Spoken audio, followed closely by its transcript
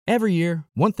Every year,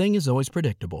 one thing is always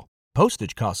predictable.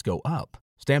 Postage costs go up.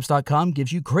 Stamps.com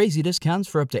gives you crazy discounts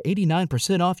for up to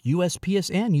 89% off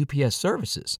USPS and UPS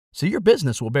services, so your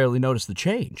business will barely notice the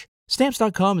change.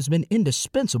 Stamps.com has been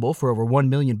indispensable for over 1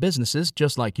 million businesses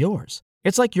just like yours.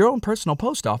 It's like your own personal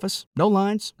post office. No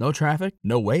lines, no traffic,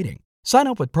 no waiting. Sign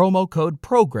up with promo code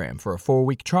PROGRAM for a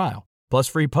 4-week trial, plus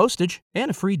free postage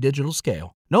and a free digital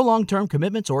scale. No long-term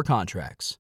commitments or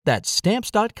contracts. That's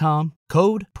Stamps.com,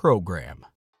 code PROGRAM.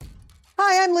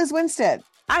 Hi, I'm Liz Winstead.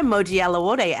 I'm Moji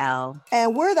Alawode L.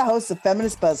 And we're the hosts of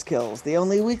Feminist Buzzkills, the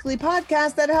only weekly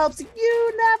podcast that helps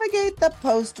you navigate the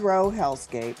post-Roe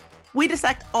hellscape. We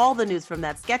dissect all the news from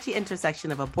that sketchy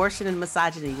intersection of abortion and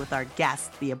misogyny with our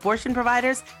guests, the abortion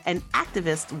providers and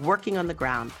activists working on the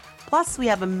ground. Plus, we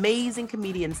have amazing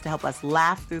comedians to help us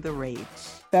laugh through the rage.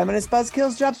 Feminist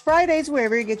Buzzkills drops Fridays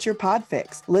wherever you get your pod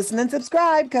fix. Listen and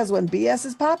subscribe, because when BS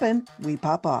is poppin', we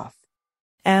pop off.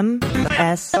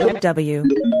 MSW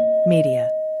Media.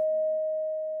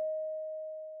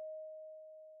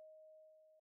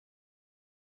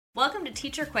 Welcome to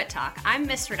Teacher Quit Talk. I'm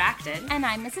Miss Redacted. And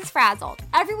I'm Mrs. Frazzled.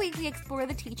 Every week we explore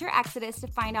the teacher exodus to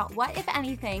find out what, if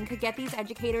anything, could get these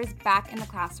educators back in the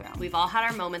classroom. We've all had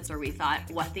our moments where we thought,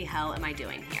 what the hell am I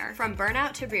doing here? From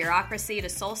burnout to bureaucracy to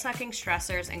soul-sucking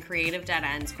stressors and creative dead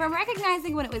ends. From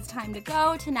recognizing when it was time to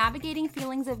go to navigating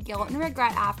feelings of guilt and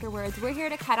regret afterwards, we're here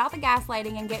to cut out the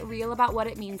gaslighting and get real about what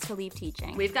it means to leave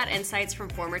teaching. We've got insights from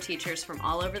former teachers from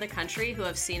all over the country who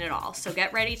have seen it all. So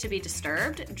get ready to be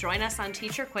disturbed. Join us on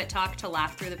Teacher Quit Talk to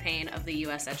laugh through the pain of the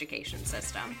U.S. education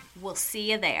system. We'll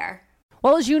see you there.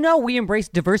 Well, as you know, we embrace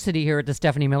diversity here at the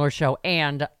Stephanie Miller Show,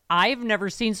 and I've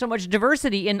never seen so much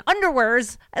diversity in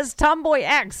underwears as Tomboy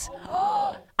X.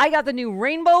 I got the new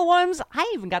rainbow ones. I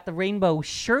even got the rainbow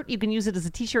shirt. You can use it as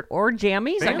a t-shirt or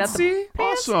jammies. Fancy? I got the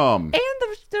pants Awesome.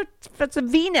 And that's a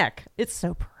V-neck. It's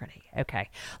so pretty. Okay.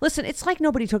 Listen, it's like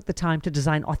nobody took the time to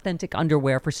design authentic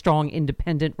underwear for strong,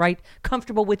 independent, right?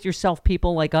 Comfortable with yourself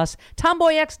people like us.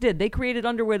 Tomboy X did. They created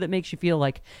underwear that makes you feel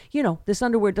like, you know, this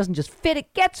underwear doesn't just fit,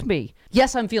 it gets me.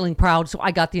 Yes, I'm feeling proud, so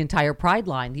I got the entire Pride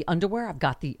line. The underwear, I've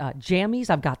got the jammies,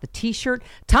 I've got the t-shirt.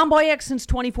 Tomboy X since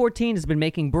 2014 has been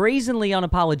making brazenly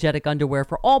unapologetic underwear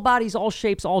for all bodies, all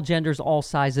shapes, all genders, all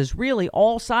sizes. Really,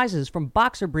 all sizes, from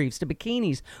boxer briefs to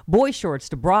bikinis, boy shorts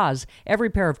to bras. Every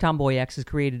pair of Tomboy X is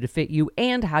created to fit you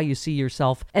and how you see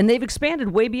yourself. And they've expanded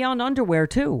way beyond underwear,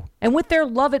 too. And with their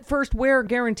love at first wear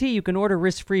guarantee, you can order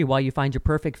risk-free while you find your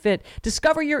perfect fit.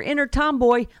 Discover your inner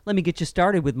tomboy. Let me get you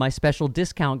started with my special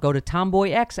discount. Go to Tomboy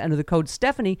X, enter the code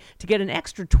Stephanie to get an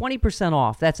extra 20%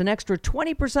 off. That's an extra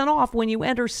 20% off when you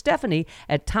enter Stephanie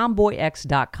at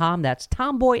tomboyx.com. That's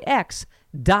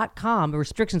tomboyx.com.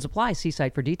 Restrictions apply. See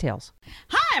site for details.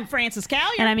 Hi, I'm Frances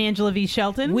Callier. And I'm Angela V.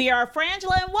 Shelton. We are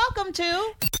Frangela, and welcome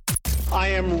to... I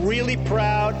am really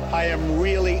proud. I am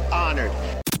really honored.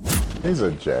 He's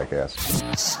a jackass.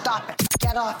 Stop it.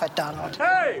 Get off it, Donald.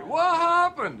 Hey, what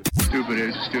happened? Stupid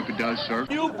is, stupid does, sir.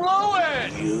 You blew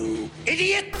it! You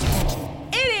idiot!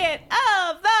 Idiot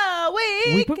of the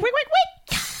week!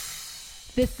 Week.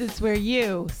 This is where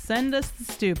you send us the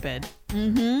stupid.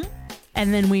 Mm-hmm.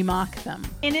 And then we mock them.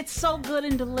 And it's so good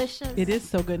and delicious. It is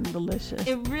so good and delicious.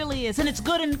 It really is. And it's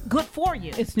good and good for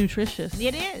you. It's nutritious.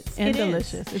 It is. And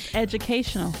delicious. It's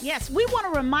educational. Yes. We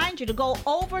want to remind you to go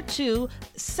over to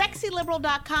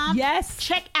sexyliberal.com. Yes.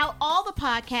 Check out all the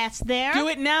podcasts there. Do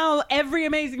it now. Every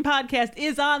amazing podcast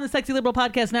is on the Sexy Liberal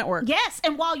Podcast Network. Yes.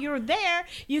 And while you're there,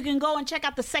 you can go and check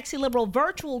out the Sexy Liberal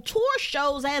virtual tour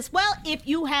shows as well if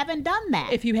you haven't done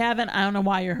that. If you haven't, I don't know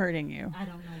why you're hurting you. I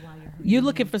don't know. You're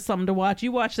looking for something to watch.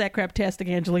 You watch that craptastic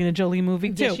Angelina Jolie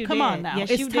movie too. Yes, you Come did. on now.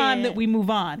 Yes, it's you time did. that we move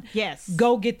on. Yes.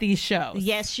 Go get these shows.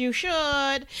 Yes, you should.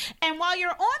 And while you're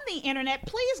on the internet,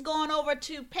 please go on over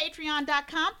to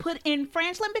patreon.com, put in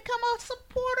Frangela, and become a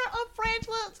supporter of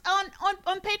Frangela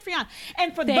on Patreon.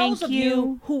 And for those of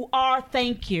you who are,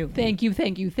 thank you. Thank you,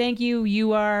 thank you, thank you.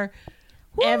 You are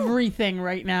everything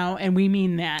right now, and we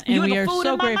mean that. And You're we the are food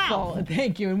so in my grateful. mouth.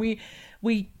 Thank you. And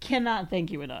we cannot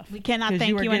thank you enough. We cannot thank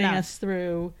you you are getting enough. us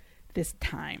through this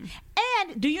time.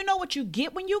 And do you know what you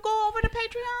get when you go over to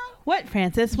Patreon? What,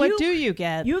 Frances? What do you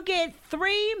get? You get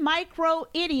 3 micro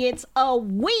idiots a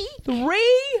week. 3?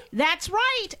 That's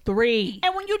right. 3.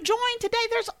 And when you join today,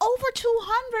 there's over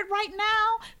 200 right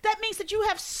now. That means that you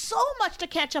have so much to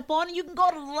catch up on, and you can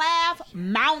go to Laugh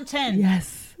Mountain.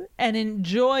 Yes. And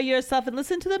enjoy yourself and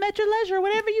listen to them at your leisure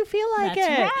whenever you feel like That's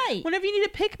it. right. Whenever you need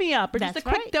to pick me up or That's just a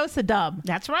quick right. dose of dumb.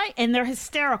 That's right. And they're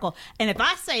hysterical. And if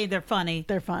I say they're funny,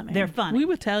 they're funny. They're funny. We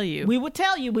would tell you. We would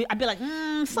tell you. I'd be like,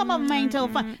 some of them ain't so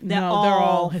funny. They're No, they're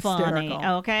all funny.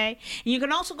 hysterical. Okay. And you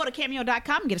can also go to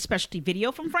cameo.com and get a specialty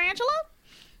video from Frangela.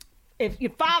 if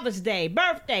your Father's Day,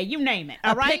 birthday, you name it.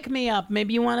 All right. Pick me up.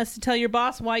 Maybe you want us to tell your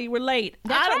boss why you were late.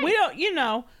 That's right. We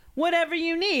don't. Whatever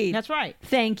you need. That's right.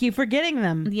 Thank you for getting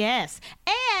them. Yes.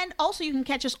 And also you can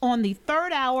catch us on the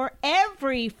third hour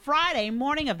every Friday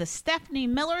morning of the Stephanie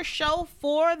Miller Show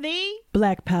for the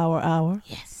Black Power Hour.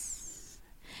 Yes.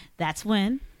 That's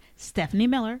when Stephanie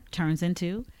Miller turns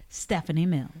into Stephanie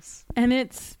Mills. And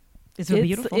it's a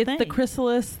beautiful thing. It's the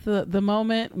chrysalis, the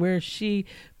moment where she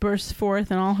bursts forth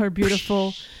and all her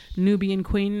beautiful Nubian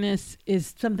queenness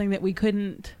is something that we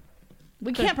can't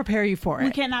prepare you for it.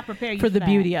 We cannot prepare you for the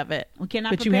beauty of it. We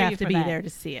cannot but you prepare have you to for be that. there to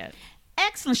see it.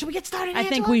 Excellent. Should we get started, I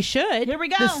think Angela? we should. Here we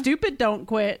go. The stupid don't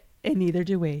quit, and neither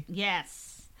do we. Yes.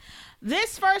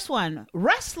 This first one,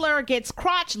 wrestler gets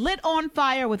crotch lit on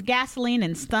fire with gasoline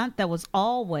and stunt that was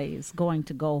always going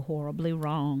to go horribly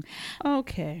wrong.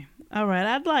 Okay. All right.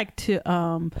 I'd like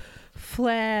to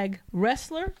flag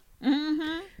wrestler.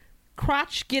 Mm-hmm.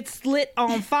 Crotch gets lit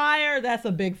on fire. That's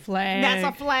a big flag. That's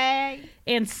a flag.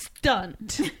 And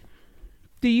stunt.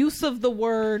 The use of the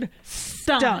word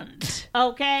stunt.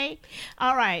 Okay.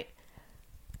 All right.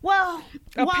 Well,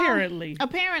 apparently.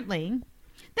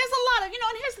 There's a lot of,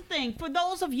 and here's the thing. For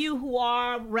those of you who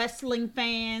are wrestling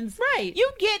fans, right,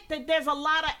 you get that there's a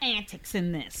lot of antics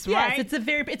in this, right? Yes,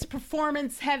 it's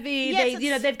performance heavy.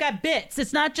 Yes, they've got bits.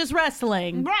 It's not just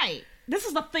wrestling. Right. This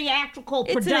is a theatrical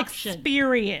production. It's an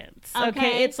experience.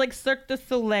 Okay. It's like Cirque du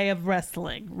Soleil of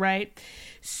wrestling, right?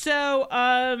 So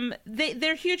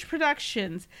they're huge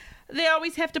productions. They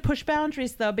always have to push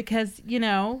boundaries, though, because,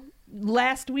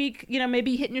 last week,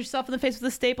 maybe hitting yourself in the face with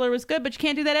a stapler was good, but you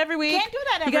can't do that every week. Can't do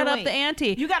that every week. You got to up the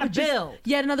ante. You got to build.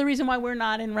 Yet another reason why we're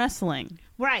not in wrestling.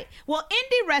 Right. Well,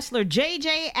 indie wrestler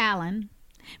J.J. Allen,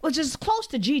 which is close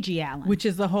to Gigi Allen. Which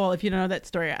is the whole, if you don't know that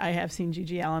story, I have seen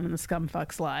Gigi Allen in the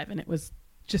Scumfucks live, and it was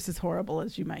just as horrible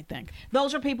as you might think.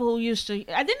 Those are people who used to,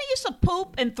 didn't he used to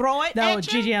poop and throw it at you?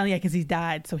 Gigi Allen, because he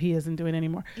died, so he doesn't do it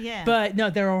anymore. Yeah. But no,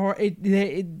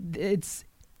 it's...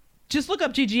 Just look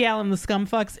up Gigi Allen, the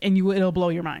Scumfucks, and it'll blow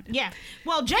your mind. Yeah.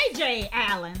 Well, J.J.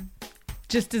 Allen,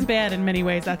 just as bad in many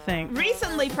ways, I think,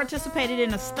 recently participated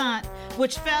in a stunt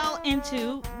which fell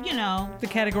into, the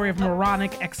category of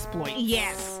moronic exploits.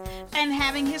 Yes. And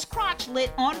having his crotch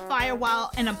lit on fire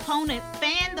while an opponent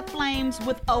fanned the flames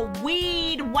with a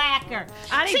weed whacker.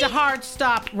 I need to hard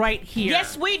stop right here.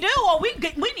 Yes, we do. Or we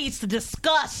need to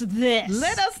discuss this.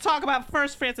 Let us talk about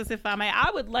first, Francis, if I may.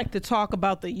 I would like to talk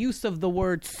about the use of the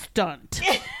word stunt.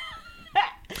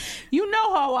 You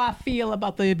know how I feel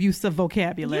about the abuse of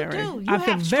vocabulary. You do. I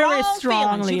feel very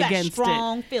strongly against it.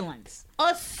 Strong feelings.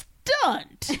 A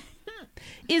stunt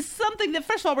is something that,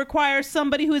 first of all, requires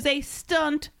somebody who is a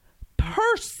stunt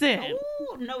person.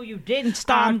 Ooh, no, you didn't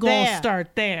start I'm going to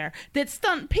start there. That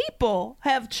stunt people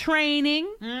have training,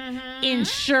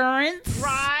 insurance,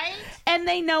 right, and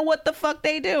they know what the fuck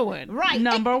they doing. Right.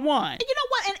 Number one. And you know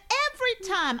what? And every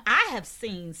time I have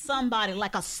seen somebody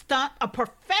like a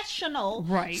professional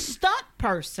stunt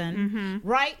person,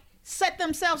 right, set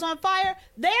themselves on fire,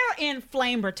 they're in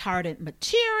flame retardant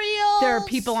materials. There are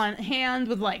people on hand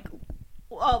with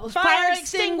fire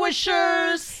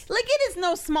extinguishers. Like, it is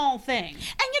no small thing. And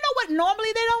you know what normally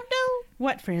they don't do?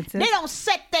 What, Francis? They don't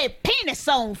set their penis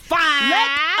on fire.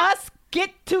 Let us get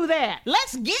to that.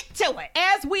 Let's get to it.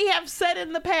 As we have said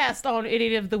in the past on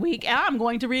Idiot of the Week, and I'm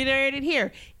going to reiterate it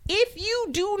here. If you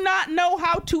do not know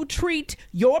how to treat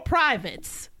your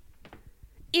privates,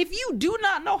 if you do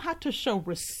not know how to show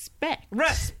respect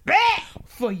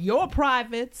for your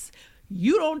privates,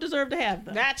 you don't deserve to have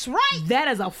them. That's right. That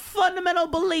is a fundamental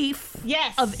belief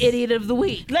of Idiot of the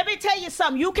Week. Let me tell you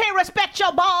something. You can't respect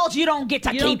your balls, you don't get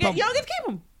to keep them. You don't get to keep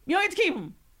them. You don't get to keep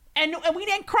them. And we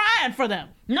ain't crying for them.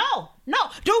 No.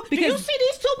 Do you see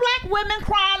these two black women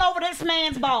crying over this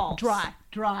man's balls? Dry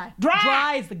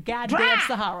is the goddamn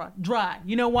Sahara. Dry.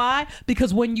 You know why?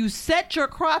 Because when you set your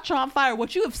crotch on fire,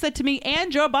 what you have said to me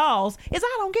and your balls is,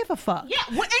 I don't give a fuck. Yeah.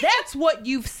 That's what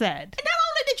you've said. And not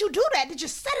only did you do that, did you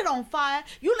set it on fire,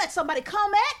 you let somebody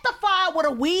come at the fire with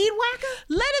a weed whacker?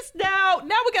 Now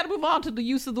we got to move on to the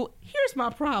use of the... Here's my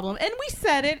problem. And we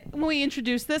said it when we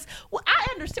introduced this. Well, I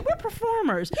understand. We're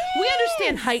performers. Yes. We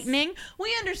understand heightening.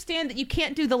 We understand that you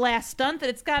can't do the last stunt, that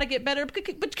it's got to get better. But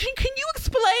can you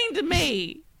explain to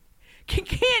me?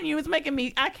 Can you? It's making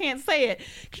me... I can't say it.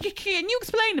 Can you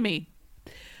explain to me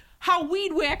how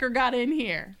Weed Whacker got in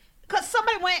here? Because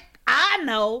somebody went, I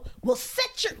know, we'll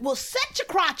set your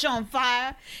crotch on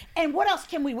fire. And what else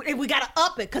can we got to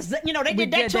up it? Because, they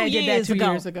did that 2 years ago.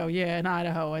 2 years ago, yeah, in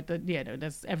Idaho.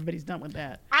 That's everybody's done with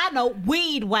that. I know,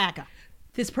 Weed Whacker.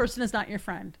 This person is not your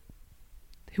friend.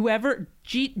 Whoever,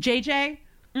 JJ,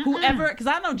 Whoever, because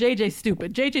I know JJ's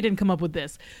stupid. JJ didn't come up with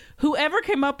this. Whoever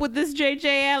came up with this,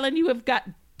 JJ Allen, you have got.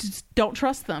 Just don't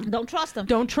trust them. Don't trust them.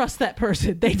 Don't trust that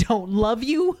person. They don't love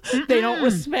you. They don't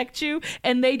respect you.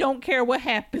 And they don't care what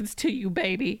happens to you,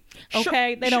 baby.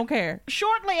 Okay? They don't care.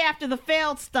 Shortly after the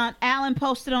failed stunt, Allen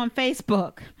posted on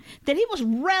Facebook that he was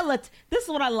this is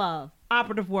what I love.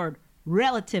 Operative word.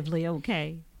 Relatively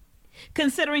okay.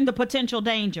 Considering the potential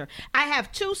danger. I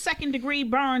have 2 second-degree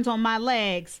burns on my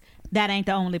legs. That ain't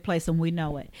the only place, and we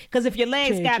know it. Because if your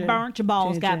legs got burnt, your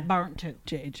balls got burnt too.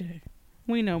 JJ.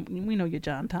 We know your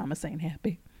John Thomas ain't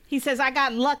happy. He says, I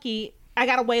got lucky. I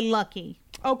got away lucky.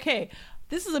 Okay.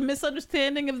 This is a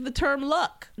misunderstanding of the term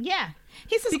luck. Yeah.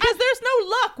 He says, because there's no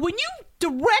luck. When you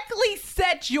directly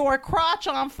set your crotch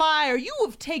on fire, you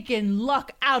have taken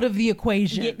luck out of the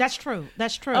equation. Yeah, that's true.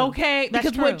 That's true. Okay? That's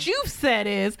because true. what you've said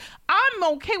is, I'm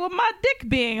okay with my dick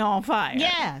being on fire.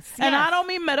 Yes. And I don't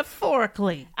mean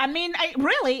metaphorically. I mean,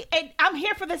 I'm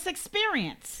here for this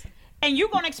experience. And you're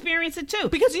going to experience it too.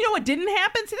 Because you know what didn't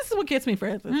happen? See, this is what gets me,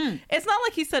 Francis. It's not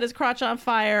like he set his crotch on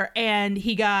fire and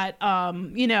he got,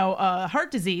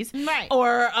 heart disease. Right.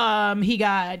 Or he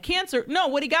got cancer. No,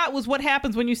 what he got was what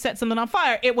happens when you set something on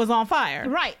fire. It was on fire.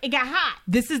 Right. It got hot.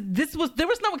 There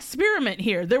was no experiment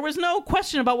here. There was no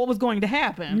question about what was going to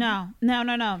happen. No.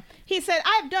 He said,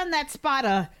 I've done that spot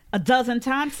a dozen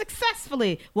times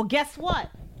successfully. Well, guess what?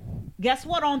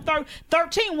 On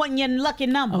 13 wasn't your lucky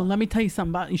number. Oh, let me tell you something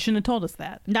about it. You shouldn't have told us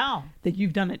that. No. That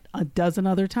you've done it a dozen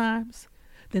other times.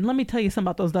 Then let me tell you something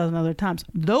about those dozen other times.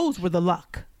 Those were the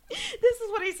luck. This is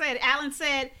what he said. Allen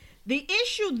said, the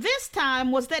issue this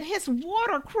time was that his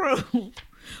water crew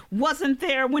wasn't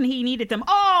there when he needed them.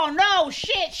 Oh, no,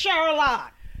 shit,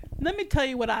 Sherlock. Let me tell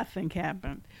you what I think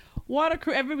happened. Water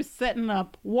crew, everybody was setting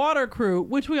up. Water crew,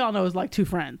 which we all know is like 2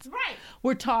 friends. Right.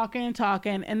 We're talking,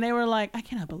 and they were like, I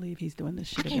cannot believe he's doing this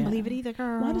shit again. I can't believe it either,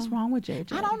 girl. What is wrong with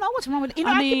JJ? I don't know what's wrong with it.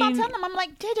 I keep on telling them, I'm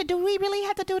like, JJ, do we really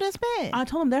have to do this bit? I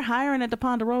told them they're hiring at the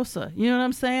Ponderosa. You know what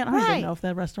I'm saying? I don't even know if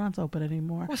that restaurant's open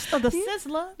anymore. Well, so the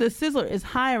Sizzler. The Sizzler is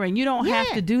hiring. You don't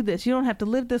have to do this. You don't have to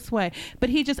live this way. But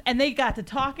and they got to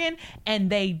talking, and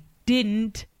they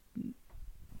didn't.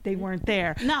 They weren't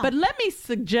there. No. But let me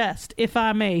suggest, if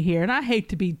I may here, and I hate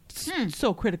to be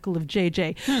so critical of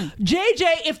JJ.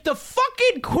 JJ, if the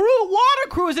fucking water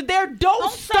crew isn't there,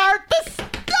 don't start the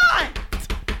stunt.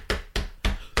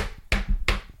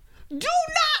 Do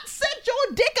not set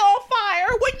your dick on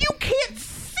fire when you can't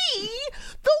see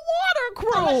the water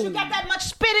crew. Unless you got that much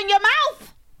spit in your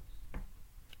mouth.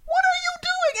 What are you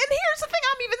doing? And here's the thing,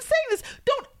 I'm even saying this.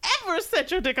 Don't ever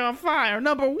set your dick on fire,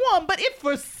 number one. But if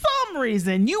for some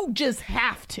reason you just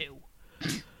have to,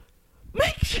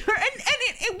 make sure.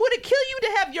 And would it kill you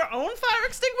to have your own fire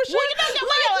extinguisher? Well,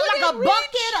 like a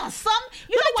bucket or something.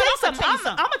 You know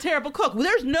what? I'm a terrible cook.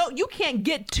 You can't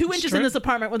get 2 inches in this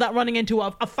apartment without running into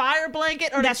a fire blanket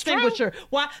or an extinguisher. True.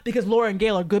 Why? Because Laura and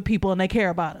Gail are good people and they care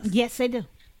about us. Yes, they do.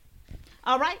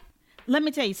 All right. Let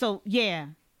me tell you. So, yeah.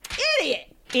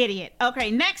 Idiot.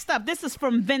 Okay, next up, this is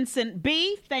from Vincent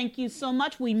B. Thank you so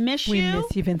much. We miss you. We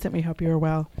miss you, Vincent. We hope you're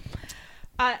well.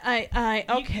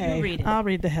 Okay. You read it. I'll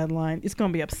read the headline. It's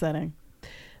going to be upsetting.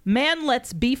 Man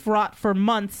lets beef rot for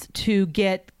months to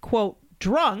get, quote,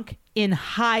 drunk in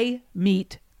high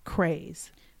meat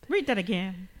craze. Read that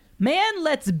again. Man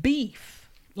lets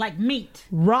beef. Like meat.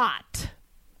 Rot.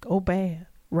 Go bad.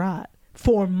 Rot.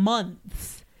 For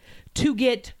months to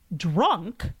get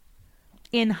drunk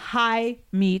in high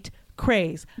meat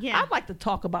craze. Yeah. I'd like to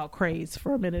talk about craze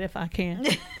for a minute if I can.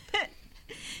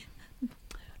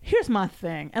 Here's my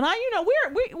thing, and I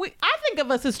think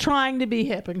of us as trying to be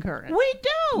hip and current. We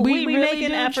do. We really make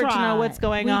an effort to know what's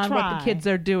going on, what the kids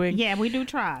are doing. Yeah, we do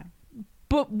try.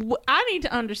 But I need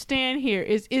to understand here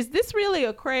is this really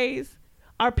a craze?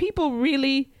 Are people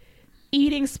really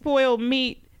eating spoiled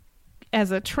meat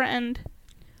as a trend?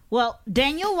 Well,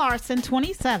 Daniel Larson,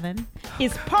 27,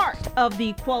 is part of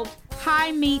the, quote,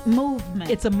 high meat movement.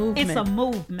 It's a movement.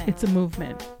 It's a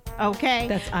movement. Okay?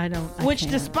 Which,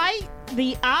 despite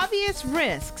the obvious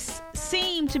risks,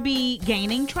 seem to be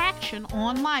gaining traction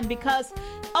online because,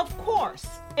 of course,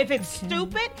 if it's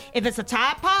stupid, if it's a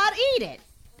Tide Pod, eat it.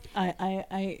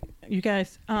 You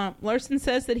guys, Larson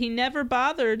says that he was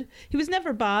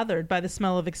never bothered by the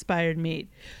smell of expired meat.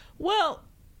 Well,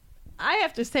 I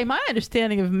have to say, my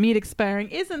understanding of meat expiring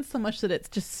isn't so much that it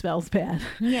just smells bad.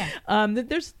 Yeah.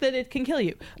 That it can kill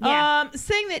you. Yeah.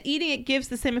 Saying that eating it gives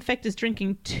the same effect as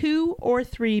drinking 2 or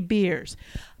 3 beers.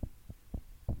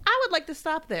 I would like to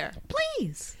stop there.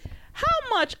 Please. How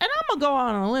much, and I'm going to go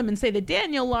on a limb and say that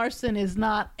Daniel Larson is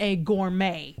not a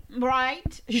gourmet.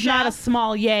 Right. He's not a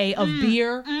sommelier of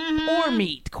beer or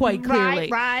meat, quite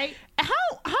clearly. Right. How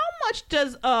much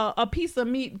does a piece of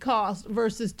meat cost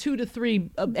versus 2 to 3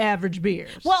 average beers?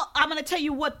 Well, I'm going to tell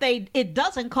you what it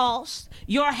doesn't cost.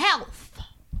 Your health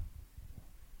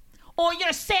or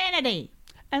your sanity.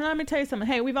 And let me tell you something.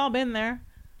 Hey, we've all been there.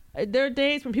 There are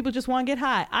days when people just want to get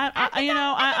high.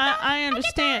 I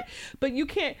understand, but you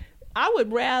can't. I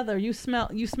would rather you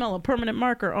smell a permanent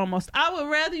marker almost. I would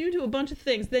rather you do a bunch of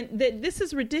things than this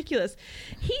is ridiculous.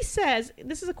 He says,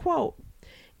 this is a quote.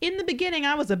 In the beginning,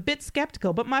 I was a bit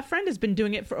skeptical, but my friend has been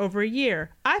doing it for over a year.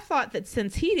 I thought that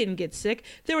since he didn't get sick,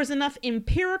 there was enough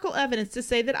empirical evidence to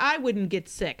say that I wouldn't get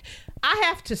sick. I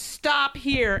have to stop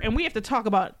here, and we have to talk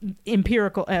about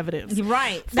empirical evidence.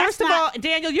 Right. First of all,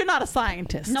 Daniel, you're not a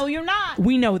scientist. No, you're not.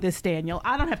 We know this, Daniel.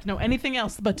 I don't have to know anything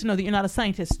else but to know that you're not a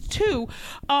scientist. 2,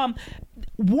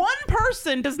 one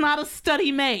person does not a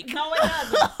study make. No, it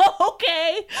doesn't.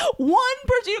 Okay? One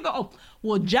person, you go, oh,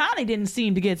 well, Johnny didn't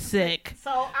seem to get sick,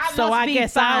 so I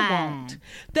guess fine. I won't.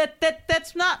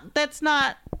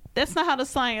 That's not how the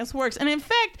science works. And in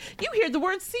fact, you hear the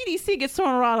word CDC gets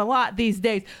thrown around a lot these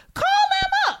days. Call them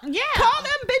up. Yeah. Call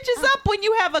them bitches up when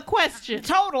you have a question.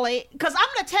 Totally. Because I'm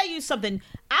going to tell you something.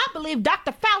 I believe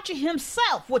Dr. Fauci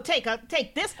himself would take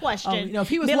this question. If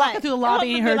he was walking through the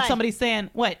lobby and heard somebody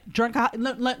saying, "What? Drunk?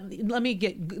 Let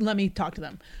me talk to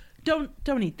them."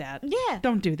 Don't eat that. Yeah.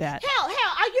 Don't do that. Hell, you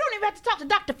don't even have to talk to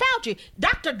Dr. Fauci.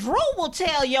 Dr. Drew will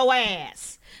tell your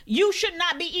ass you should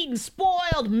not be eating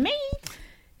spoiled meat.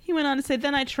 He went on to say,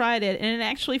 then I tried it, and it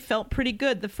actually felt pretty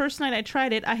good. The first night I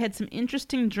tried it, I had some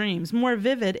interesting dreams, more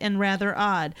vivid and rather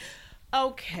odd.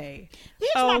 Okay.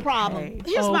 Here's my problem.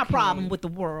 Here's my problem with the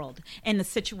world and the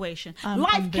situation.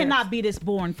 Life cannot be this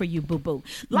boring for you, boo-boo.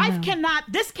 Life cannot,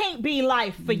 this can't be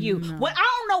life for you. Well,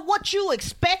 I don't know what you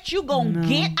expect you gonna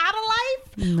get out of life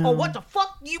or what the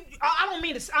fuck I don't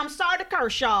mean to, I'm sorry to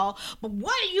curse y'all, but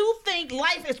what do you think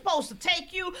life is supposed to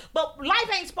take you? But life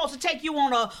ain't supposed to take you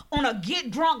on a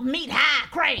get drunk, meet high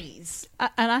craze.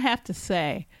 And I have to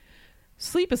say,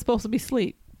 sleep is supposed to be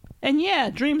sleep. And yeah,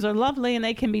 dreams are lovely and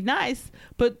they can be nice,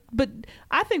 but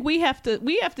I think we have to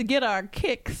get our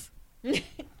kicks,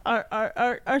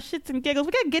 our shits and giggles.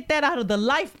 We gotta get that out of the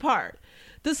life part.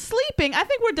 The sleeping, I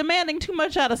think we're demanding too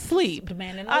much out of sleep.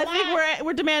 I think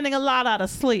we're demanding a lot out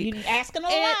of sleep. You're asking a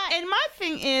lot. And my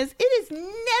thing is, it is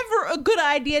never a good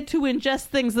idea to ingest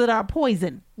things that are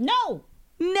poison. No,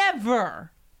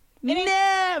 never.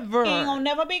 Never. It ain't gonna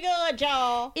never be good,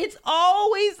 y'all. It's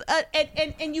always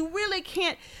and you really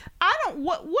can't. I don't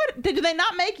what do they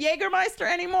not make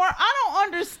Jägermeister anymore? I don't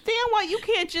understand why you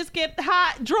can't just get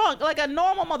drunk like a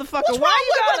normal motherfucker. What's wrong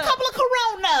with a couple of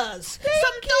Coronas,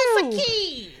 some Dos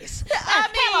Equis,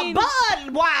 a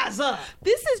Budweiser?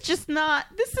 This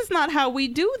is not how we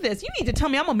do this. You need to tell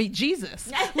me I'm gonna meet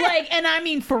Jesus, and I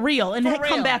mean for real, and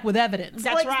come back with evidence.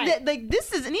 That's right.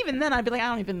 This is, and even then I'd be like, I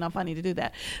don't even know if I need to do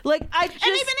that. And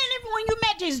even when you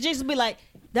met Jesus, Jesus be like,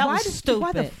 that was stupid.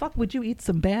 Why the fuck would you eat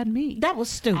some bad meat? That was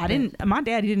stupid. My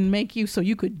daddy didn't make you so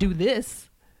you could do this.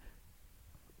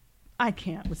 I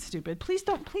can't with stupid. Please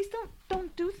don't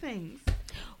do things.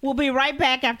 We'll be right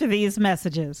back after these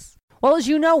messages. Well, as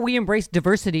you know, we embrace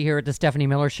diversity here at the Stephanie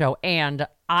Miller Show, and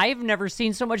I've never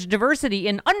seen so much diversity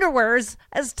in underwears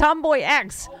as Tomboy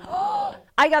X.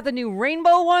 I got the new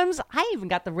rainbow ones. I even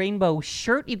got the rainbow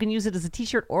shirt. You can use it as a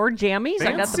t-shirt or jammies. Fancy?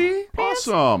 I got the pants,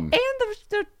 awesome. And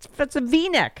that's a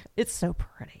V-neck. It's so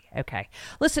pretty. Okay.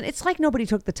 Listen, it's like nobody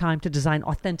took the time to design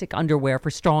authentic underwear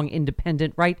for strong,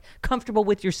 independent, right? Comfortable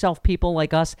with yourself people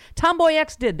like us. Tomboy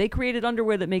X did. They created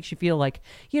underwear that makes you feel like,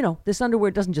 this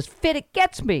underwear doesn't just fit, it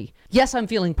gets me. Yes, I'm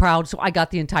feeling proud, so I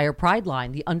got the entire Pride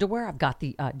line. The underwear, I've got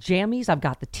the jammies, I've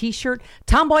got the t-shirt.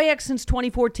 Tomboy X since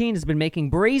 2014 has been making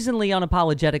brazenly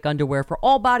unapologetic underwear for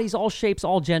all bodies, all shapes,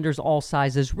 all genders, all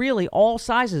sizes. Really, all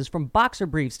sizes, from boxer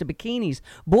briefs to bikinis,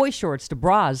 boy shorts to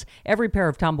bras. Every pair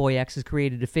of Tomboy X is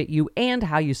created to fit you and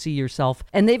how you see yourself.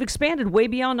 And they've expanded way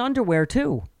beyond underwear,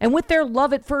 too. And with their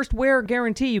love at first wear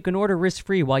guarantee, you can order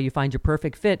risk-free while you find your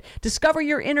perfect fit. Discover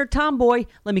your inner tomboy.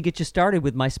 Let me get you started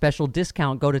with my special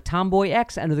discount. Go to Tomboy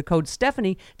X, enter the code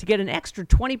Stephanie to get an extra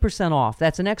 20% off.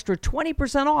 That's an extra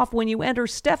 20% off when you enter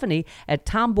Stephanie at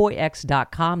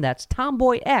tomboyx.com. That's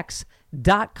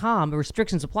tomboyx.com.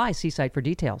 Restrictions apply. See site for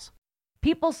details.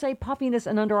 People say puffiness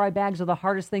and under-eye bags are the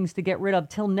hardest things to get rid of.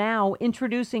 Till now,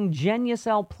 introducing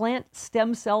Genucel plant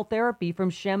stem cell therapy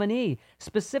from Chamonix,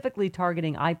 specifically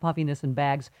targeting eye puffiness and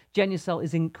bags. Genucel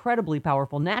is incredibly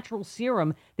powerful natural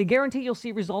serum. They guarantee you'll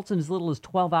see results in as little as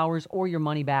 12 hours or your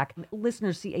money back.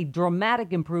 Listeners see a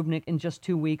dramatic improvement in just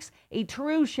 2 weeks. A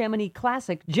true Chamonix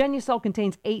classic, Genucel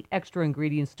contains 8 extra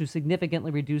ingredients to significantly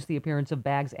reduce the appearance of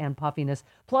bags and puffiness.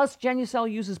 Plus,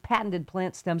 Genucel uses patented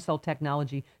plant stem cell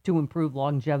technology to improve smooth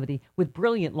longevity with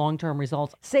brilliant long-term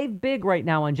results. Save big right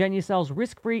now on Genucel's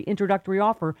risk-free introductory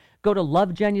offer. Go to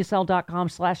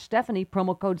lovegenucel.com/Stephanie,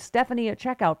 promo code Stephanie at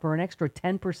checkout for an extra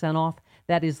 10% off.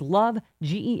 That is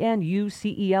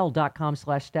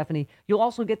lovegenucel.com/Stephanie. You'll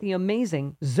also get the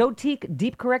amazing Zotique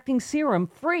Deep Correcting Serum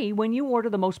free when you order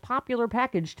the most popular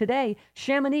package today.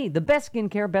 Chamonix, the best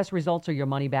skincare, best results are your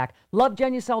money back.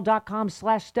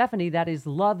 Lovegenucel.com/Stephanie. That is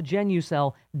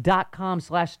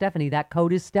lovegenucel.com/Stephanie. That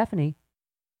code is Stephanie.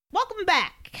 Welcome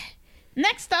back.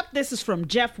 Next up, this is from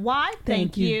Jeff Y.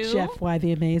 Thank you. Jeff Y,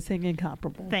 the amazing,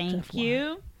 incomparable. Thank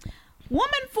you.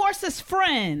 Woman forces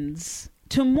friends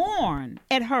to mourn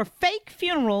at her fake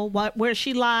funeral where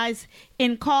she lies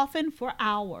in coffin for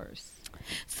hours.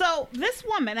 So this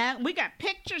woman, we got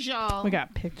pictures, y'all. We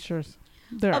got pictures.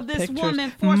 There of are this pictures.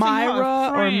 woman forcing Myra her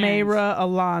or friends. Mayra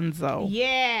Alonso.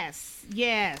 Yes.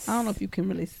 I don't know if you can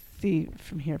really see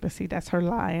from here, but see, that's her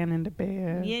lying in the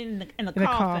bed. Yeah, in the in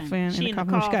coffin. She got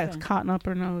cotton up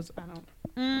her nose. I don't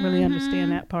really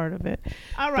understand that part of it.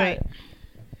 All right.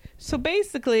 So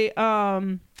basically,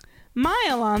 Maya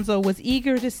Alonso was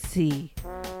eager to see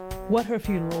what her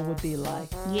funeral would be like.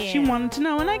 Yeah. She wanted to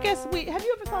know, and I guess have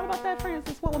you ever thought about that,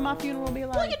 Francis? What would my funeral be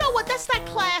like? Well, you know what? That's that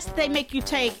class they make you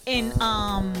take in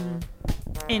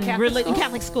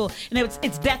Catholic school, and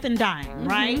it's death and dying,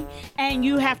 right? And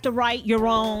you have to write your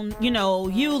own,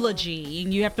 eulogy,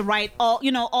 and you have to write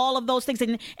all of those things,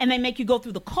 and they make you go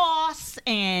through the costs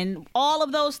and all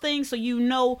of those things, so you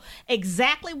know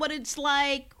exactly what it's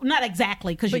like. Not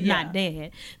exactly, because you're not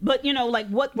dead, but like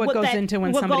what goes into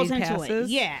when somebody passes.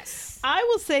 Yes. I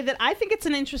will say that I think it's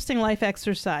an interesting life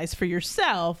exercise for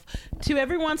yourself to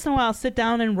every once in a while sit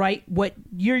down and write what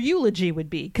your eulogy would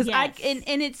be. Because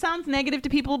and it sounds negative to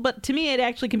people, but to me it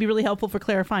actually can be really helpful for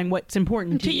clarifying what's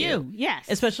important to you. Yes.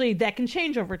 Especially that can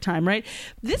change over time, right?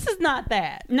 This is not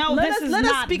that. No, let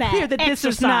us be clear that exercise.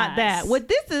 This is not that. What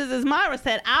this is, as Myra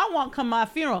said, I won't come to my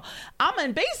funeral.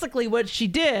 And basically what she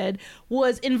did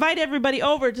was invite everybody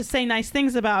over to say nice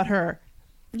things about her.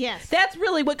 Yes. That's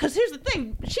really because here's the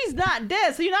thing. She's not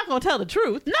dead, so you're not going to tell the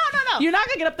truth. No. You're not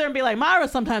going to get up there and be like, Myra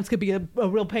sometimes could be a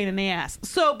real pain in the ass.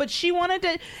 But she wanted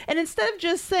to, and instead of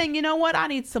just saying, you know what, I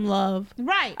need some love.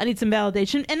 Right. I need some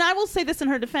validation. And I will say this in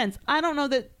her defense. I don't know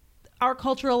that our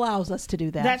culture allows us to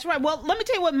do that. That's right. Well, let me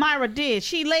tell you what Myra did.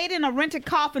 She laid in a rented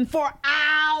coffin for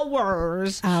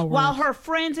hours. While her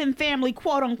friends and family,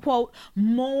 quote unquote,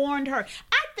 mourned her.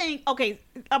 I think, okay,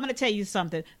 I'm going to tell you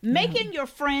something. Making your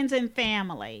friends and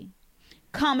family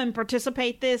come and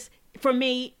participate this, for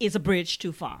me, is a bridge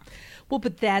too far. Well,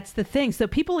 but that's the thing. So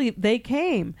people, they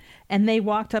came and they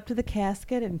walked up to the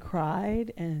casket and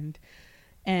cried and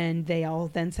they all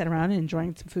then sat around and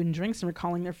enjoying some food and drinks and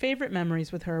recalling their favorite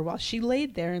memories with her while she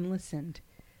laid there and listened.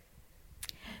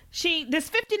 This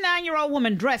 59-year-old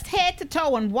woman dressed head to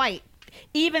toe in white,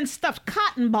 even stuffed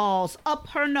cotton balls up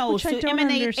her nose to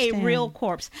imitate a real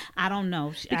corpse. I don't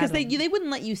know. Because they wouldn't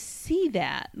let you see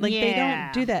that. They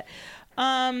don't do that.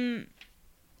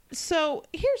 So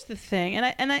here's the thing,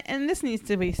 and this needs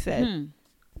to be said.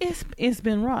 It's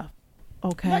been rough.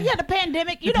 Okay. Well, yeah, the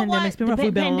pandemic. You know what? Pandemic's been rough.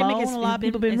 We've been alone. A lot of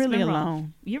people been really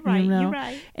alone. You're right. You're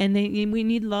right. And we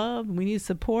need love. We need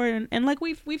support. And like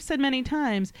we've said many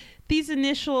times, these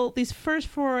first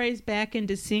forays back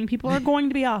into seeing people are going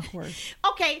to be awkward.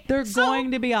 Okay. They're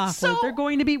going to be awkward. They're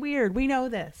going to be weird. We know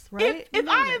this, right? If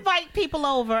I invite people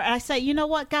over and I say, you know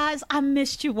what, guys, I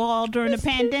missed you all during the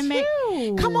pandemic.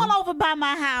 Come on over by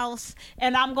my house,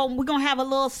 and we're gonna have a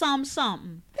little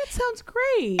something. That sounds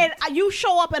great. And you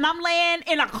show up, and I'm laying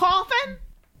in a coffin,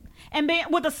 and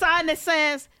with a sign that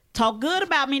says, "Talk good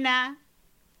about me now."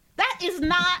 That is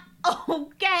not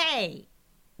okay.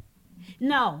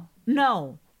 No.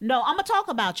 I'm gonna talk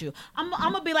about you. I'm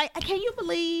gonna be like, can you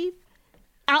believe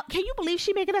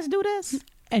she making us do this?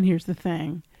 And here's the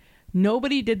thing: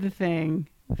 nobody did the thing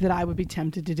that I would be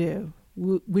tempted to do,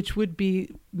 which would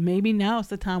be maybe now's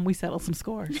the time we settle some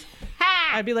scores.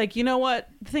 I'd be like, you know what?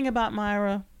 The thing about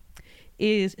Myra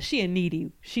is she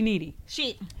needy.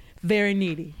 She very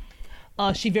needy.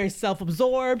 She very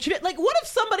self-absorbed. What if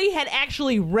somebody had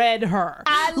actually read her?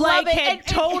 I love it. Had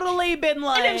totally been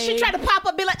like, and then she tried to pop up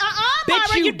and be like, bitch,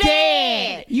 Myra, you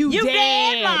dead. You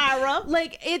dead, Myra.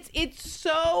 It's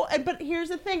so. But here's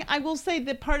the thing. I will say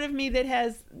that part of me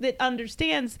that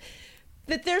understands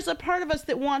that there's a part of us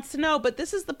that wants to know. But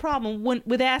this is the problem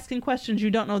with asking questions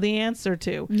you don't know the answer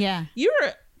to. Yeah, you're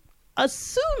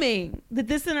assuming that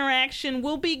this interaction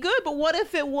will be good, but what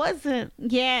if it wasn't?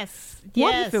 Yes.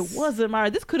 What if it wasn't,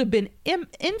 Myra? This could have been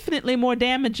infinitely more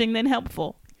damaging than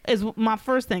helpful. is my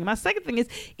first thing. My second thing is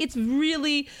it's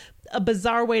really a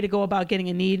bizarre way to go about getting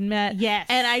a need met. Yes.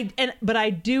 But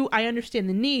I understand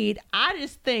the need. I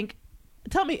just think,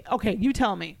 you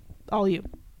tell me, all you.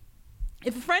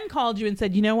 If a friend called you and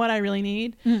said, you know what I really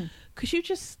need? Could you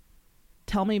just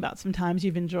tell me about some times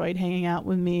you've enjoyed hanging out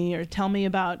with me, or tell me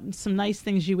about some nice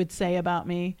things you would say about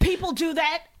me? People do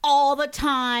that all the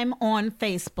time on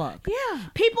Facebook. Yeah.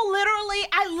 People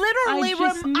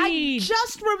I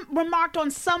just remarked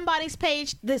on somebody's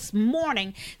page this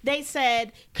morning. They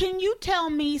said, can you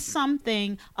tell me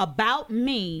something about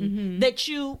me that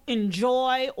you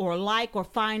enjoy or like or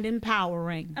find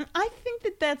empowering? And I think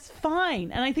that that's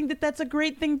fine. And I think that that's a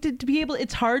great thing to be able,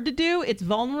 it's hard to do. It's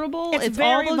vulnerable. It's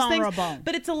very all those vulnerable. Things,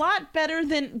 but it's a lot better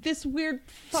than this weird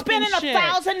spending shit.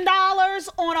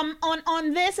 $1,000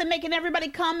 on this and making everybody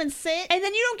come and sit, and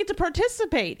then you don't get to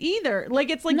participate either. Like,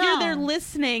 it's like you're there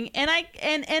listening, and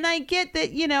I get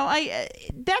that, you know,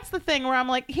 that's the thing where I'm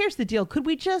like, here's the deal: could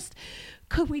we just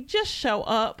show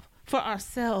up for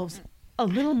ourselves a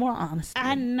little more honestly?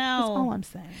 I know. That's all I'm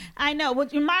saying. I know.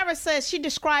 What Myra says, she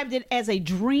described it as a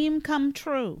dream come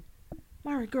true.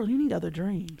 Myra, girl, you need other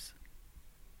dreams.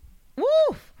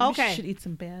 Woo! Okay. She should eat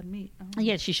some bad meat. Oh.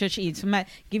 Yeah, she should. She eat some.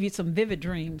 Give you some vivid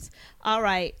dreams. All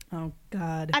right. Oh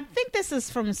God. I think this is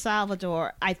from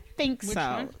Salvador. I think Which so.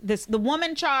 one? The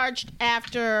woman charged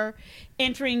after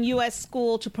entering U.S.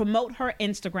 school to promote her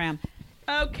Instagram.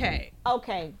 Okay.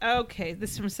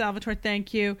 This is from Salvatore.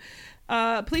 Thank you.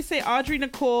 Please say Audrey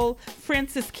Nicole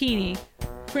Francischini.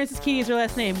 Francischini is her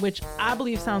last name, which I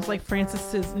believe sounds like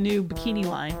Francis's new bikini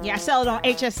line. Yeah, I sell it on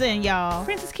HSN, y'all.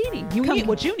 Francischini.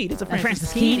 What you need is a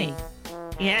Francischini.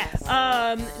 Yes.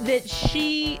 That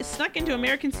she snuck into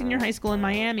American Senior High School in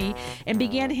Miami and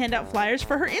began to hand out flyers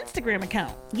for her Instagram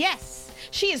account. Yes.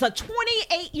 She is a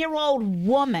 28-year-old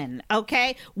woman,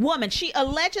 okay? She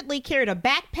allegedly carried a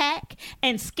backpack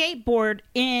and skateboard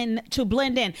in to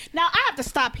blend in. Now, I have to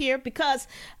stop here because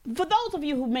for those of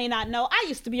you who may not know, I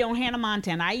used to be on Hannah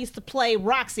Montana. I used to play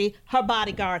Roxy, her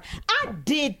bodyguard. I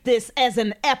did this as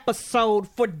an episode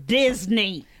for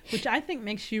Disney. Which I think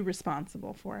makes you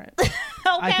responsible for it. Okay.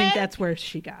 I think that's where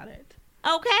she got it.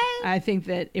 Okay. I think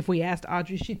that if we asked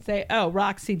Audrey, she'd say, oh,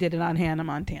 Roxy did it on Hannah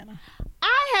Montana.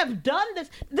 I have done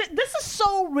this. This is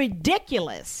so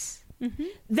ridiculous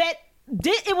that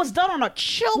it was done on a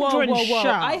children's show.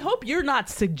 I hope you're not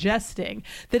suggesting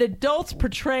that adults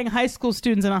portraying high school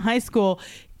students in a high school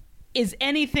is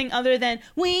anything other than,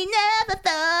 we never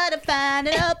thought of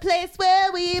finding a place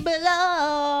where we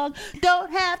belong.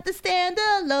 Don't have to stand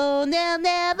alone. They'll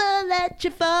never let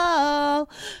you fall.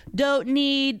 Don't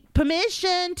need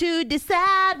permission to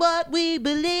decide what we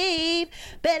believe.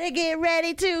 Better get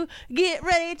ready to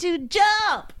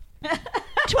jump. 21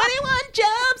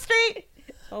 Jump Street.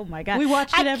 Oh my God. We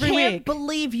watched it every week. I can't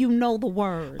believe you know the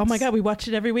words. Oh my God, we watched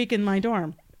it every week in my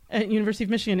dorm at University of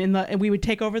Michigan. And we would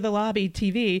take over the lobby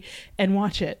TV and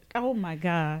watch it. Oh my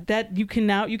God. That you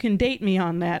can date me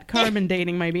on that. Carbon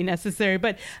dating might be necessary,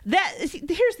 but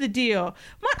here's the deal.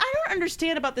 What I don't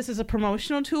understand about this as a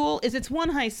promotional tool is it's one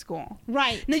high school.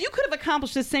 Right. Now you could have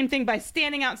accomplished the same thing by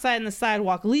standing outside on the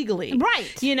sidewalk legally.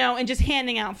 Right. You know, and just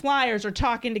handing out flyers or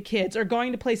talking to kids or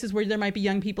going to places where there might be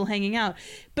young people hanging out.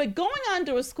 But going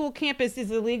onto a school campus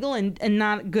is illegal and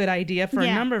not a good idea for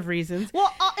a number of reasons.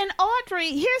 Well, and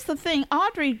Audrey, here's the thing.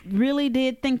 Audrey really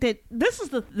did think that this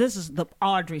is the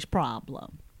Audrey's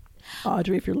problem.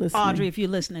 Audrey, if you're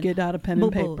listening. Get out a pen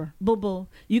and paper. Boo-boo.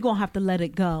 You're going to have to let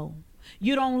it go.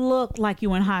 You don't look like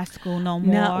you in high school no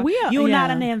more. You're not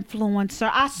an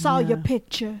influencer. I saw your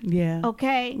picture. Yeah.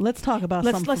 Okay. Let's talk about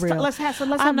something real. Let's have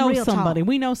some real somebody. Talk.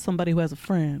 We know somebody who has a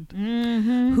friend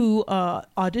who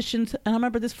auditions. And I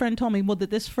remember this friend told me,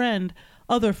 that this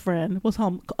other friend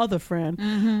auditions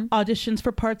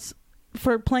for parts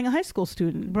for playing a high school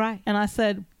student. Right. And I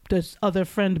said, does other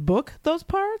friend book those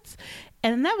parts?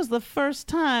 And that was the first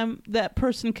time that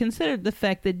person considered the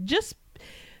fact that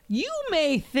you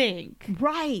may think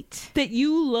that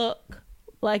you look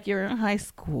like you're in high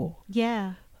school.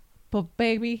 Yeah. But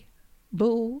baby,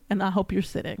 boo, and I hope you're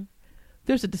sitting.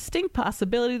 There's a distinct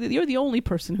possibility that you're the only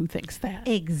person who thinks that.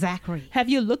 Exactly. Have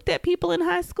you looked at people in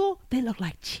high school? They look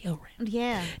like children.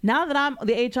 Yeah. Now that I'm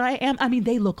the age I am,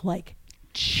 they look like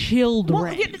children. Well,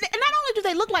 and not only do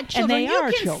they look like children,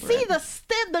 you can see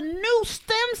the new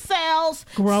stem cells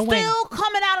growing, still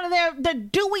coming out of their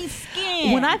dewy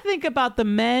skin. When I think about the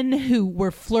men who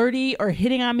were flirty or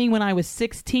hitting on me when I was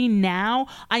 16 now,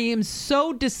 I am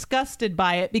so disgusted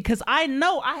by it because I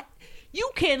know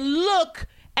you can look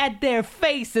at their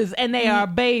faces and they are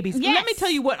babies. Yes. Let me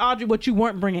tell you what, Audrey, what you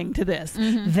weren't bringing to this.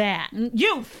 That.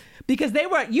 Youth. because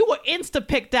you were insta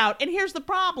picked out. And here's the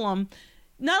problem.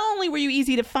 Not only were you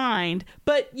easy to find,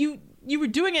 but you were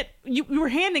doing it. You were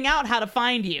handing out how to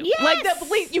find you. Yes. Like the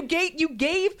police, you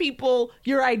gave people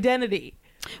your identity.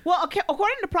 Well, okay,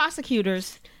 according to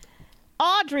prosecutors,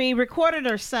 Audrey recorded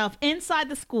herself inside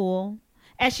the school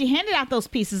as she handed out those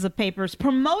pieces of papers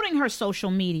promoting her social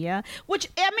media, which,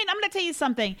 I mean, I'm going to tell you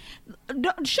something.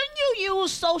 Shouldn't you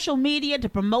use social media to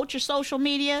promote your social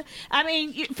media? I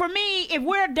mean, for me, if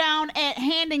we're down at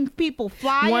handing people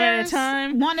flyers one at a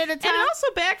time. And it also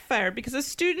backfired because a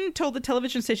student told the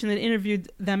television station that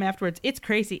interviewed them afterwards, it's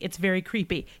crazy, it's very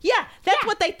creepy. Yeah, that's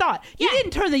what they thought. You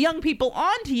didn't turn the young people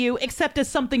on to you except as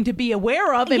something to be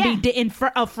aware of and be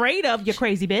afraid of, you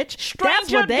crazy bitch.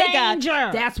 That's what they danger.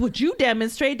 got. That's what you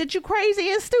demonstrated, that you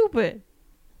crazy and stupid.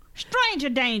 Stranger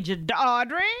danger,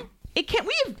 Audrey.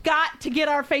 We've got to get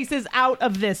our faces out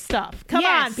of this stuff. Come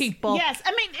on, people. Yes,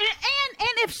 I mean,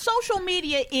 and if social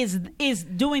media is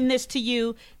doing this to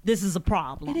you, this is a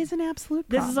problem. It is an absolute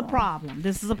problem.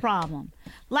 This is a problem.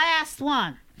 Last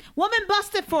one. Woman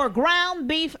busted for ground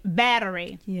beef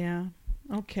battery. Yeah.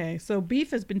 Okay. So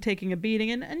beef has been taking a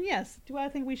beating, and yes, do I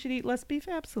think we should eat less beef?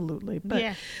 Absolutely. But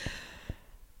yeah.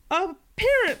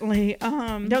 Apparently,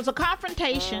 there was a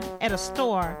confrontation at a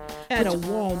store. At a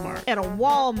Walmart. At a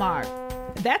Walmart.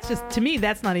 That's just, to me,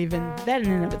 that's not even, that in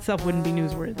and of itself wouldn't be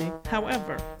newsworthy.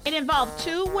 However, it involved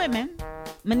two women,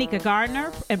 Monica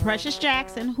Gardner and Precious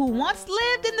Jackson, who once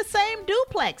lived in the same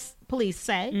duplex, police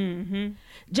say. Mm-hmm.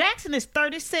 Jackson is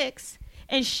 36,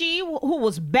 and she, who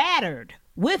was battered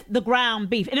with the ground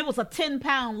beef, and it was a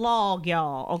 10-pound log,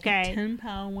 y'all, okay?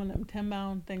 10-pound, one of them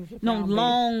 10-pound things. No,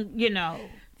 long,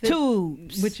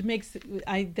 tubes. Which makes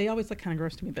they always look kind of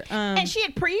gross to me. But and she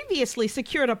had previously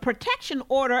secured a protection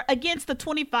order against the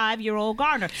 25-year-old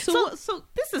Garner. So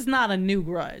this is not a new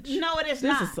grudge. No, it is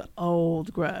not. This is an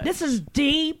old grudge. This is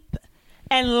deep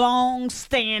and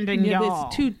long-standing, y'all.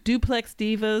 It's two duplex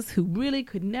divas who really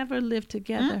could never live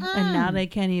together, and now they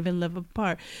can't even live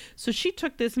apart. So she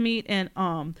took this meat, and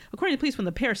according to police, when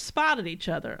the pair spotted each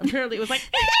other, apparently it was like.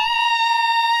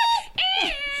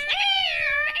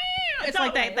 It's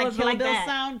like that Kill Bill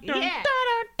sound.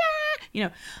 Yeah.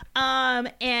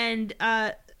 And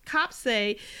cops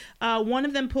say one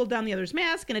of them pulled down the other's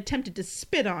mask and attempted to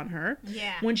spit on her.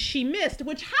 Yeah. When she missed,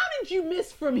 which how did you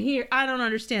miss from here? I don't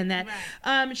understand that.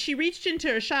 Right. She reached into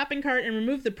her shopping cart and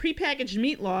removed the prepackaged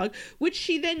meat log, which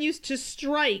she then used to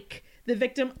strike the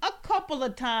victim a couple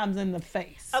of times in the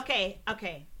face. Okay.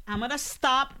 I'm going to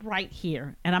stop right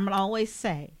here. And I'm going to always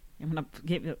say, I'm going to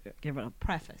give it a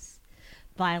preface.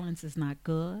 Violence is not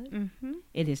good. Mm-hmm.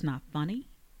 It is not funny.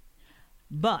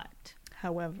 But,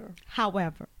 however,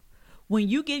 when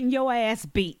you getting your ass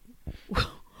beat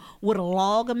with a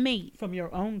log of meat from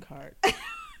your own cart,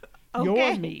 okay.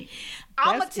 Your meat.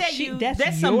 I'm gonna tell you,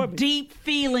 there's some deep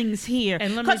feelings here.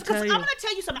 And let me tell you, I'm gonna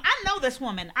tell you something. I know this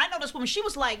woman. She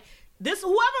was like,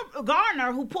 whoever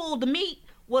Garner who pulled the meat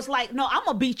was like, no, I'm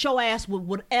gonna beat your ass with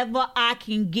whatever I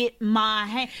can get my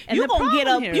hand. You're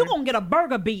gonna get a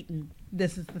burger beating.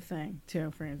 This is the thing,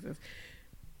 too, Francis.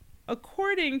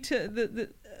 According to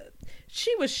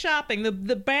she was shopping. The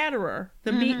batterer,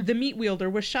 the meat wielder,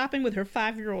 was shopping with her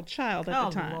 5-year-old child at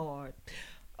the time. Oh Lord.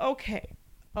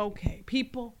 Okay,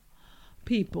 people.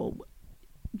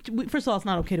 First of all, it's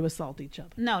not okay to assault each other.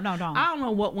 No. I don't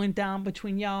know what went down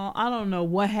between y'all. I don't know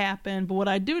what happened, but what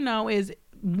I do know is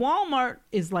Walmart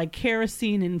is like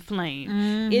kerosene in flame.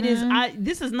 Mm-hmm. It is.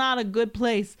 This is not a good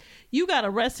place. You got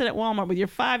arrested at Walmart with your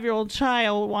 5-year-old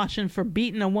child watching for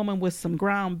beating a woman with some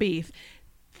ground beef.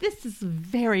 This is a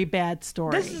very bad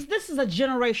story. This is a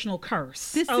generational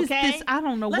curse. This is I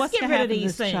don't know what's going to happen to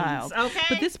this child. Okay?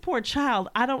 But this poor child,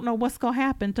 I don't know what's going to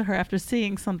happen to her after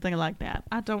seeing something like that.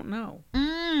 I don't know.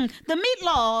 The meat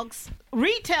logs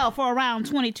retail for around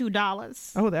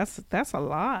 $22. Oh, that's a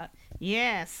lot.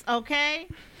 Yes, okay.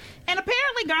 And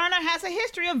apparently Garner has a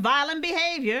history of violent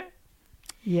behavior.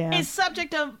 Yeah. Is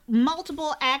subject of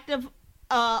multiple active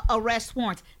arrest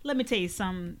warrants. Let me tell you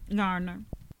something, Garner.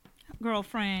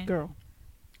 Girlfriend. Girl.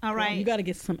 All right. You got to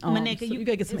get some Monica, you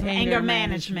got to get some anger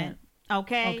management.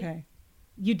 Okay? Okay.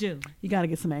 You do. You got to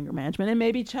get some anger management and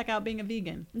maybe check out being a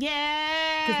vegan.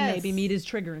 Yes. Because maybe meat is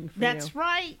triggering for you. That's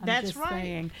right. That's right.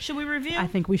 Saying. Should we review? I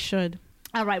think we should.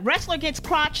 All right. Wrestler gets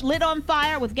crotch lit on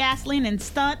fire with gasoline and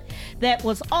stunt that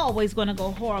was always going to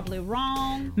go horribly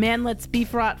wrong. Man lets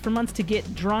beef rot for months to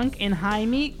get drunk in high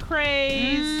meat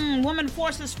craze. Woman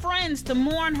forces friends to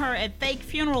mourn her at fake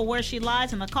funeral where she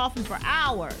lies in the coffin for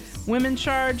hours. Women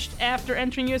charged after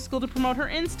entering U.S. school to promote her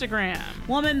Instagram.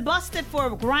 Woman busted for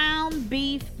ground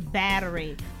beef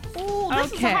battery. Ooh,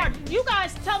 this is hard. You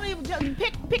guys, tell me,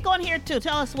 pick on here too.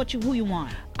 Tell us who you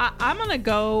want. I'm gonna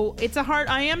go.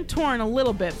 I am torn a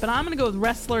little bit, but I'm gonna go with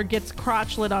wrestler gets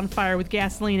crotch lit on fire with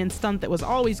gasoline and stunt that was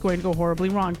always going to go horribly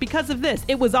wrong. Because of this,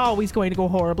 it was always going to go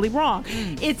horribly wrong.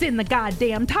 It's in the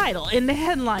goddamn title, in the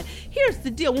headline. Here's the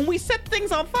deal: when we set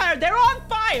things on fire, they're on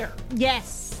fire.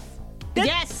 Yes.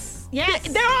 Yes.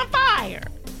 They're on fire.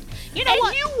 You know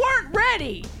what? You weren't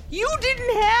ready. You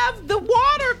didn't have the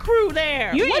water crew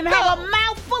there. You didn't have a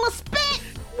mouthful of spit.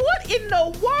 What in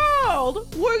the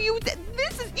world were you?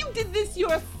 You did this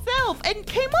yourself and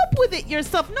came up with it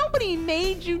yourself. Nobody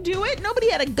made you do it. Nobody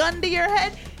had a gun to your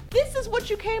head. This is what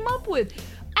you came up with.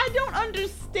 I don't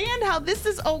understand how this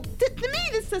is. To me,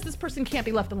 this says this person can't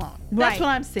be left alone. That's what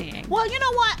I'm saying. Well, you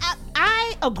know what?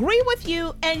 I agree with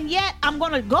you, and yet I'm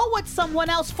going to go with someone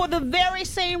else for the very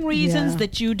same reasons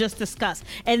that you just discussed,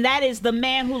 and that is the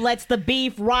man who lets the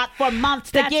beef rot for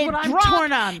months to get what drunk. I'm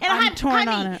torn on. And I'm torn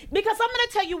on it because I'm going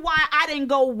to tell you why I didn't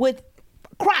go with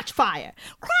crotch fire.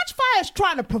 Crotch fire is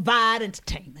trying to provide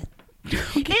entertainment.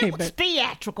 It was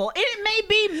theatrical. It may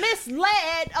be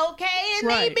misled, okay? It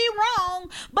may be wrong,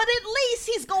 but at least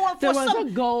he's going for a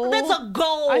goal. There's a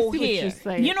goal I see here. what you're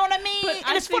saying. You know what I mean? But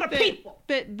and it's for the people.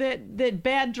 That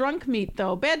bad drunk meat,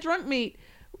 though. Bad drunk meat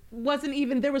wasn't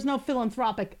even. There was no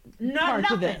philanthropic part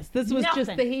to this. This was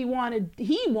just that he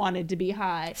wanted to be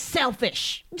high.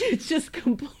 Selfish. It's just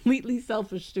completely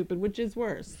selfish, stupid, which is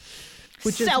worse.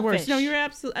 Which is worse. No, you're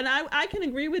absolutely, and I can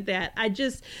agree with that.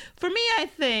 For me, I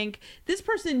think this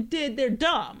person they're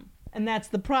dumb, and that's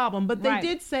the problem. But they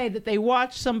did say that they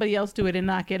watched somebody else do it and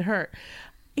not get hurt.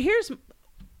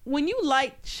 When you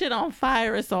light shit on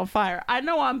fire, it's on fire. I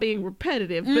know I'm being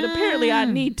repetitive, but apparently I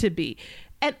need to be.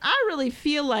 And I really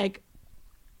feel like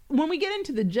when we get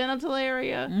into the genital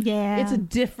area, it's a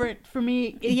different, for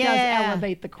me, it does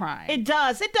elevate the crime. It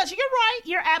does. You're right.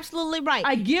 You're absolutely right.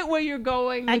 I get where you're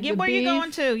going. I get where you're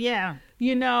going to, yeah.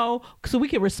 You know, so we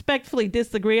can respectfully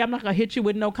disagree. I'm not going to hit you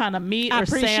with no kind of meat or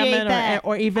salmon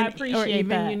or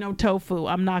even tofu.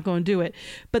 I'm not going to do it.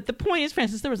 But the point is,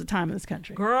 Frances, there was a time in this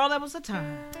country. Girl, there was a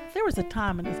time. There was a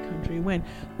time in this country when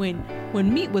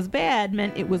meat was bad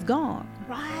meant it was gone.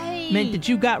 Right. Meant that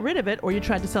you got rid of it or you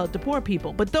tried to sell it to poor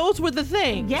people. But those were the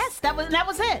things. Yes, that was it.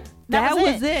 That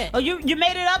was it. Oh, you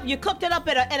made it up. You cooked it up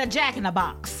at a Jack in the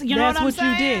Box. You know what I'm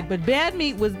saying? That's what you did. But bad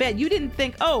meat was bad. You didn't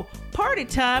think, oh, party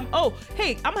time. Oh,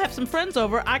 hey, I'm gonna have some friends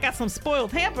over. I got some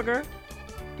spoiled hamburger.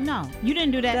 No, you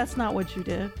didn't do that. That's not what you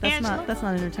did. That's not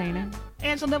entertaining.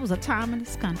 Angela, there was a time in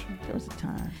this country. There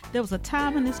was a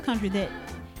time in this country that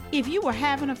if you were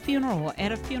having a funeral or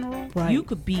at a funeral, you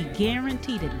could be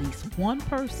guaranteed at least one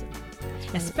person,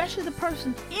 especially the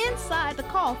person inside the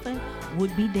coffin,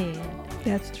 would be dead.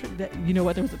 That's true. You know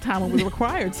what? There was a time when we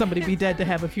required somebody be dead to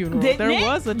have a funeral. There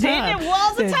was a time.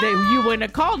 You wouldn't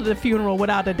have called it a funeral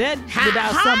without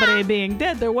somebody being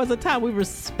dead. There was a time we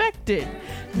respected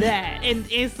that, and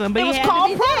somebody it was had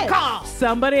called to be protocol. Dead.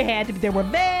 Somebody had to be. There were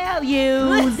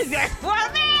values.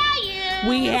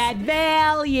 We had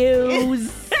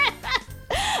values.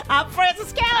 I'm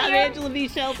Frances Callier. I'm Angela V.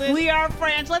 Shelton. We are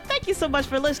Frangela. Thank you so much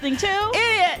for listening to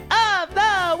Idiot of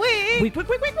the Week. Week.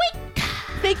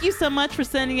 Thank you so much for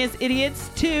sending us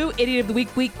idiots to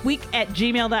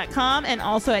idiotoftheweek@gmail.com and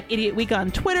also at Idiot Week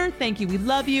on Twitter. Thank you. We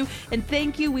love you. And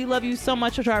thank you. We love you so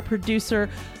much to our producer,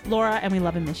 Laura, and we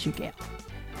love and miss you, Gail.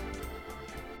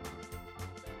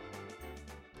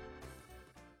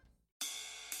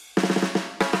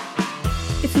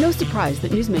 It's no surprise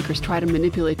that newsmakers try to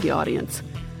manipulate the audience.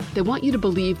 They want you to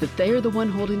believe that they are the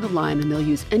one holding the line and they'll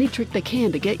use any trick they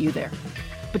can to get you there.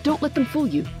 But don't let them fool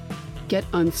you. Get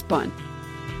unspun.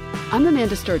 I'm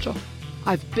Amanda Sturgill.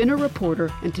 I've been a reporter,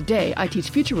 and today I teach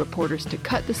future reporters to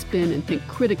cut the spin and think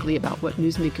critically about what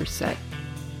newsmakers say.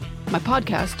 My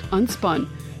podcast, Unspun,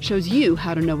 shows you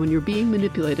how to know when you're being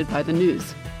manipulated by the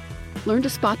news. Learn to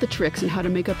spot the tricks and how to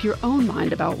make up your own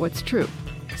mind about what's true.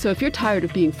 So if you're tired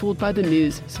of being fooled by the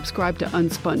news, subscribe to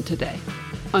Unspun today.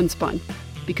 Unspun,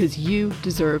 because you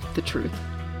deserve the truth.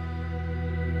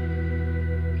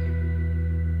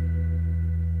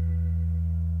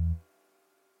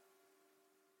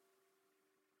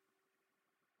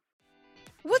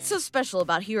 What's so special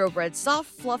about Hero Bread's soft,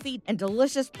 fluffy, and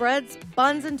delicious breads,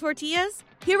 buns, and tortillas?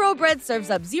 Hero Bread serves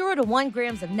up 0 to 1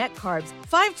 grams of net carbs,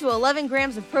 5 to 11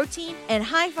 grams of protein, and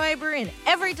high fiber in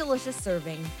every delicious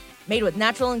serving. Made with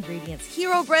natural ingredients,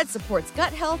 Hero Bread supports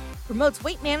gut health, promotes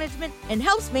weight management, and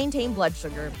helps maintain blood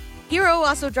sugar. Hero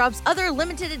also drops other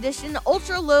limited edition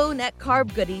ultra-low net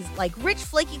carb goodies like rich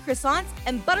flaky croissants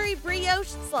and buttery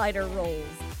brioche slider rolls.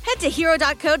 Head to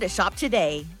hero.co to shop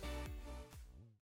today.